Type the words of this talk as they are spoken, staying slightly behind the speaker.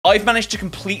I've managed to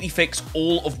completely fix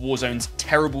all of Warzone's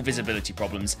terrible visibility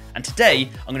problems, and today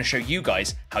I'm going to show you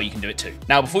guys how you can do it too.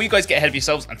 Now, before you guys get ahead of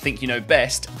yourselves and think you know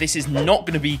best, this is not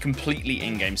going to be completely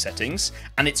in-game settings,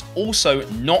 and it's also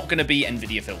not going to be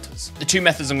Nvidia filters. The two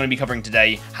methods I'm going to be covering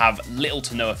today have little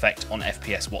to no effect on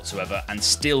FPS whatsoever and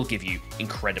still give you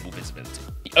incredible visibility.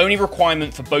 The only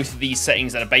requirement for both of these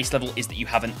settings at a base level is that you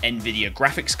have an Nvidia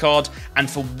graphics card, and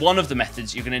for one of the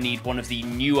methods you're going to need one of the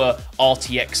newer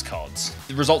RTX cards.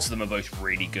 The results of them are both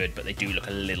really good, but they do look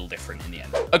a little different in the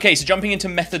end. Okay, so jumping into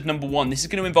method number one, this is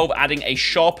going to involve adding a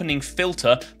sharpening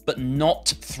filter, but not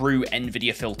through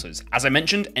Nvidia filters. As I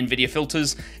mentioned, Nvidia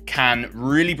filters can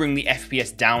really bring the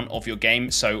FPS down of your game,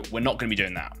 so we're not going to be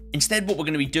doing that. Instead, what we're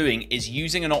going to be doing is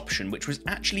using an option which was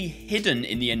actually hidden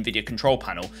in the Nvidia control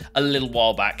panel a little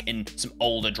while back in some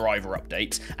older driver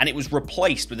updates, and it was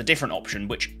replaced with a different option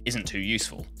which isn't too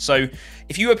useful. So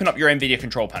if you open up your Nvidia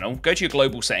control panel, go to your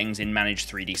global settings in Manage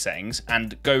 3D Settings,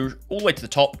 and go all the way to the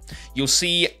top, you'll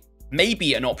see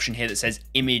maybe an option here that says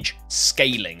image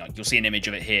scaling. You'll see an image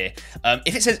of it here.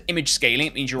 If it says image scaling,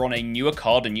 it means you're on a newer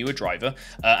card, a newer driver,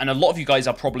 and a lot of you guys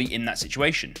are probably in that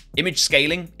situation. Image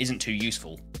scaling isn't too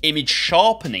useful. Image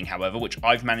sharpening, however, which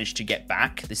I've managed to get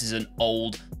back, this is an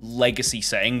old legacy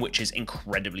setting, which is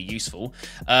incredibly useful.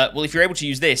 Well, if you're able to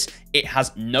use this, it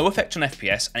has no effect on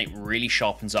FPS, and it really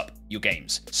sharpens up your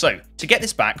games. So to get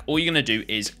this back, all you're going to do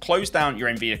is close down your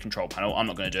Nvidia control panel. I'm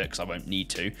not going to do it because I won't need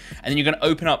to. And then you're going to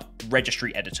open up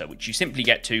registry editor, which you simply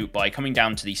get to by coming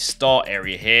down to the start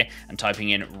area here and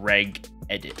typing in reg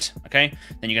edit. Okay,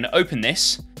 then you're going to open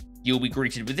this. You'll be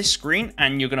greeted with this screen,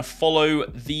 and you're going to follow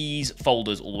these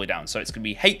folders all the way down. So it's going to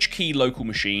be HKey local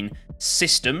machine,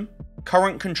 system,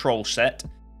 current control set,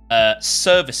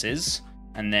 services,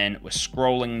 and then we're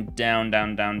scrolling down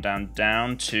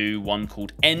to one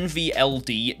called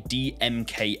NVLD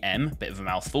DMKM, bit of a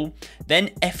mouthful. Then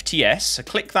FTS, so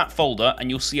click that folder and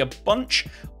you'll see a bunch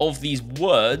of these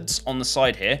words on the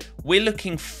side here. We're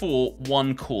looking for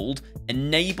one called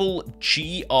Enable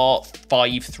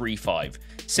GR535.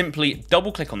 Simply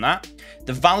double click on that.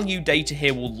 The value data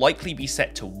here will likely be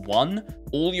set to 1.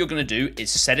 All you're going to do is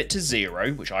set it to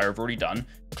 0, which I have already done.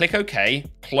 Click OK,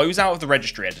 close out of the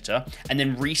registry editor, and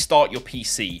then restart your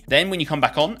PC. Then when you come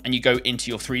back on and you go into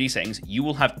your 3D settings, you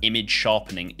will have image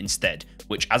sharpening instead,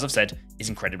 which, as I've said, is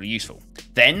incredibly useful.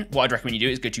 Then what I'd recommend you do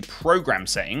is go to Program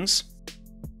Settings,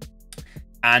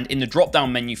 and in the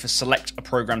drop-down menu for select a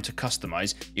program to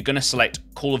customize, you're going to select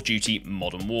Call of Duty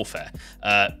Modern Warfare.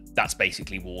 That's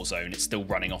basically Warzone. It's still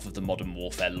running off of the Modern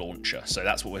Warfare launcher. So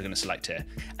that's what we're going to select here.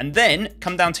 And then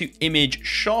come down to image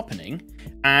sharpening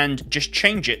and just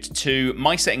change it to,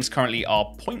 my settings currently are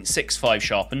 0.65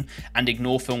 sharpen and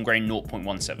ignore film grain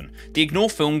 0.17. The ignore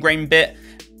film grain bit,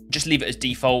 just leave it as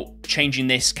default. Changing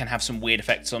this can have some weird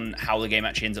effects on how the game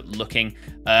actually ends up looking.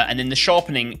 And then the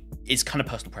sharpening is kind of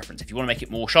personal preference. If you want to make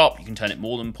it more sharp, you can turn it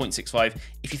more than 0.65.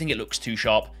 If you think it looks too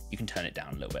sharp, you can turn it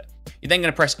down a little bit. You're then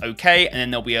going to press OK, and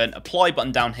then there'll be an apply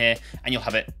button down here, and you'll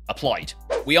have it applied.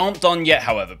 We aren't done yet,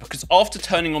 however, because after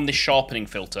turning on this sharpening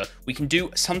filter, we can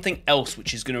do something else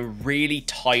which is going to really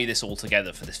tie this all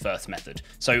together for this first method.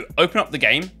 So open up the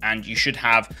game, and you should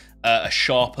have a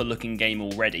sharper looking game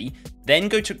already. Then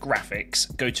go to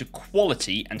graphics, go to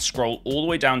quality, and scroll all the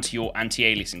way down to your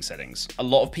anti-aliasing settings. A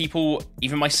lot of people,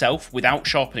 even myself, without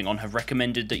sharpening on, have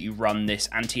recommended that you run this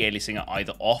anti-aliasing at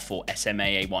either off or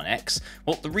SMA A1X.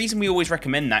 Well, the reason we always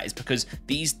recommend that is because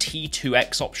these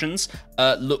T2X options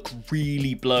look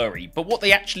really blurry, but what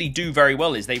they actually do very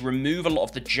well is they remove a lot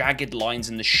of the jagged lines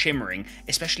and the shimmering,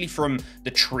 especially from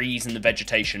the trees and the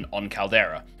vegetation on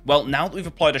Caldera. Well, now that we've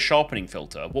applied a sharpening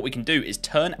filter, what we can do is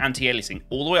turn anti-aliasing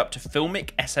all the way up to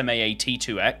Filmic SMAA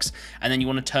T2X, and then you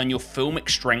want to turn your Filmic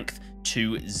strength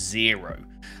to 0.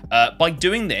 By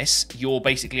doing this, you're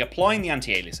basically applying the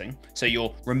anti-aliasing, so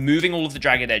you're removing all of the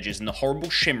jagged edges and the horrible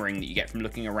shimmering that you get from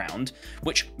looking around,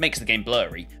 which makes the game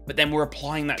blurry, but then we're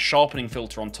applying that sharpening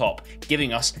filter on top,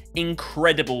 giving us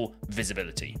incredible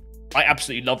visibility. I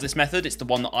absolutely love this method. It's the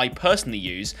one that I personally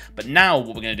use, but now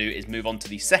what we're going to do is move on to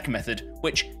the second method,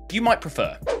 which you might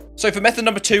prefer. So for method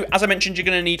number 2, as I mentioned, you're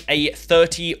going to need a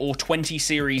 30 or 20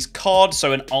 series card,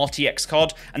 so an RTX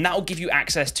card, and that will give you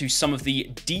access to some of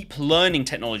the deep learning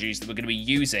technologies that we're going to be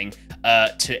using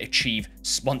to achieve,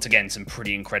 once again, some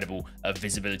pretty incredible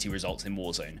visibility results in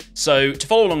Warzone. So to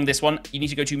follow along this one, you need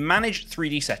to go to Manage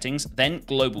 3D Settings, then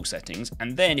Global Settings,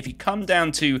 and then if you come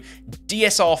down to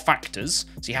DSR Factors,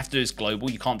 so you have to do this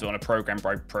global, you can't do it on a program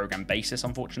by program basis,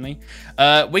 unfortunately,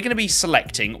 we're going to be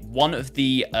selecting one of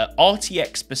the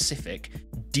RTX specific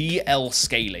DL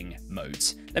scaling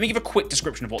modes. Let me give a quick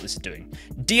description of what this is doing.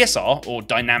 DSR, or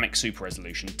Dynamic Super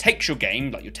Resolution, takes your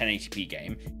game, like your 1080p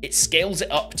game, it scales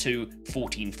it up to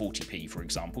 1440p, for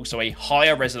example, so a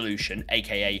higher resolution,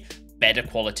 aka better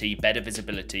quality, better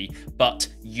visibility, but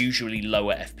usually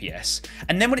lower FPS.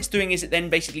 And then what it's doing is it then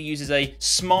basically uses a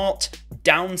smart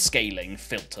downscaling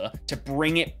filter to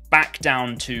bring it back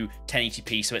down to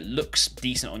 1080p so it looks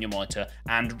decent on your monitor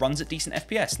and runs at decent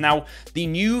FPS. Now, the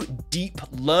new deep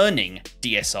learning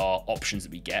DSR options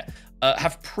that we get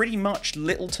have pretty much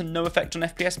little to no effect on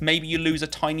FPS. Maybe you lose a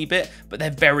tiny bit, but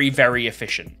they're very, very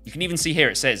efficient. You can even see here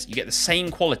it says you get the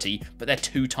same quality, but they're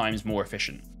 2 times more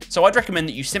efficient. So I'd recommend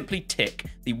that you simply tick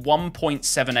the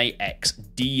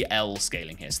 1.78x DL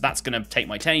scaling here. So that's going to take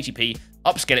my 1080p,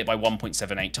 upscale it by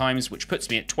 1.78 times, which puts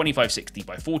me at 2560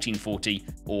 by 1440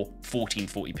 or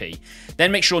 1440p.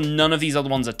 Then make sure none of these other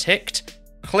ones are ticked.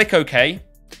 Click OK,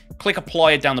 click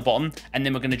Apply down the bottom, and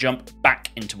then we're going to jump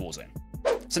back into Warzone.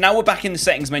 So now we're back in the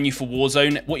settings menu for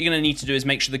Warzone. What you're going to need to do is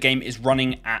make sure the game is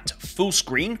running at full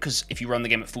screen, because if you run the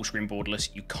game at full screen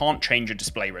borderless, you can't change your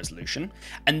display resolution.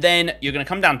 And then you're going to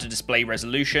come down to display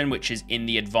resolution, which is in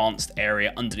the advanced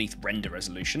area underneath render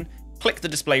resolution. Click the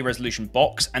display resolution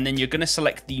box, and then you're going to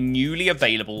select the newly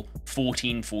available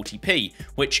 1440p,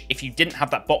 which if you didn't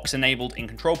have that box enabled in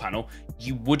control panel,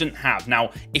 you wouldn't have. Now,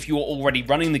 if you were already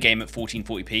running the game at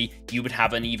 1440p, you would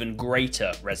have an even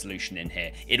greater resolution in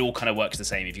here. It all kind of works the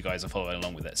same if you guys are following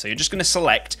along with it. So you're just going to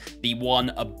select the one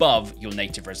above your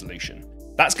native resolution.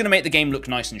 That's going to make the game look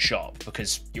nice and sharp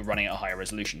because you're running at a higher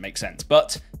resolution, makes sense.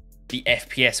 But the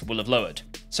FPS will have lowered.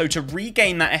 So to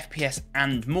regain that FPS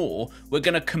and more, we're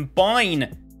going to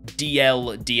combine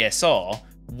DLDSR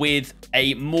with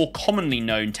a more commonly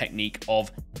known technique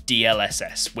of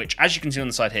DLSS, which, as you can see on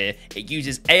the side here, it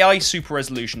uses AI super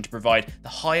resolution to provide the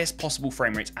highest possible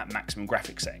frame rates at maximum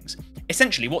graphics settings.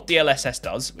 Essentially, what DLSS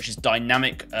does, which is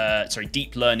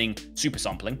deep learning super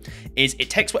sampling, is it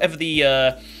takes whatever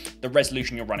the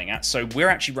resolution you're running at. So we're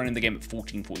actually running the game at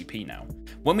 1440p now.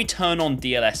 When we turn on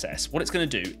DLSS, what it's going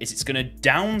to do is it's going to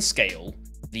downscale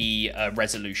the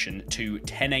resolution to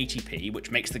 1080p,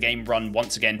 which makes the game run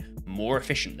once again more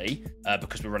efficiently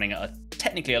because we're running at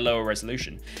technically a lower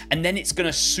resolution. And then it's going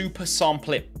to super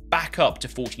sample it back up to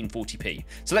 1440p.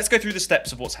 So let's go through the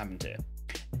steps of what's happened here.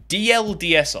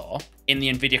 DLDSR in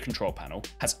the Nvidia control panel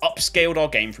has upscaled our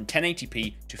game from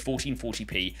 1080p to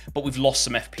 1440p, but we've lost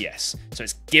some FPS. So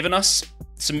it's given us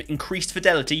some increased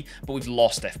fidelity, but we've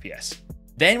lost FPS.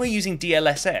 Then we're using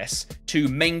DLSS to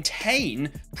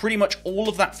maintain pretty much all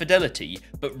of that fidelity,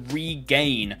 but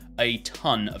regain a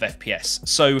ton of FPS.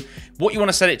 So what you want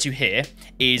to set it to here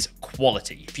is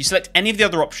quality. If you select any of the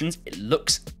other options, it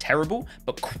looks terrible,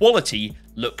 but quality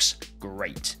looks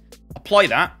great. Apply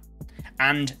that,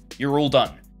 and you're all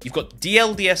done. You've got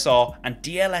DLDSR and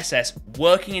DLSS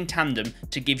working in tandem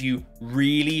to give you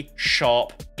really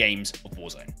sharp games of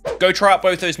Warzone. Go try out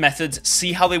both those methods,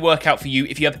 see how they work out for you.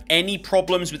 If you have any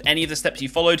problems with any of the steps you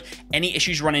followed, any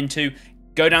issues you run into,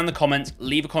 go down in the comments,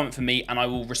 leave a comment for me, and I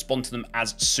will respond to them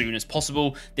as soon as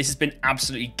possible. This has been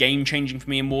absolutely game-changing for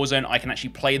me in Warzone. I can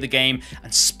actually play the game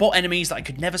and spot enemies that I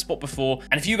could never spot before.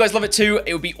 And if you guys love it too,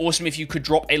 it would be awesome if you could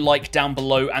drop a like down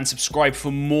below and subscribe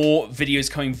for more videos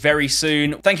coming very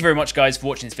soon. Thank you very much, guys, for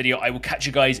watching this video. I will catch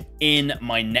you guys in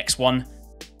my next one.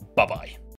 Bye-bye.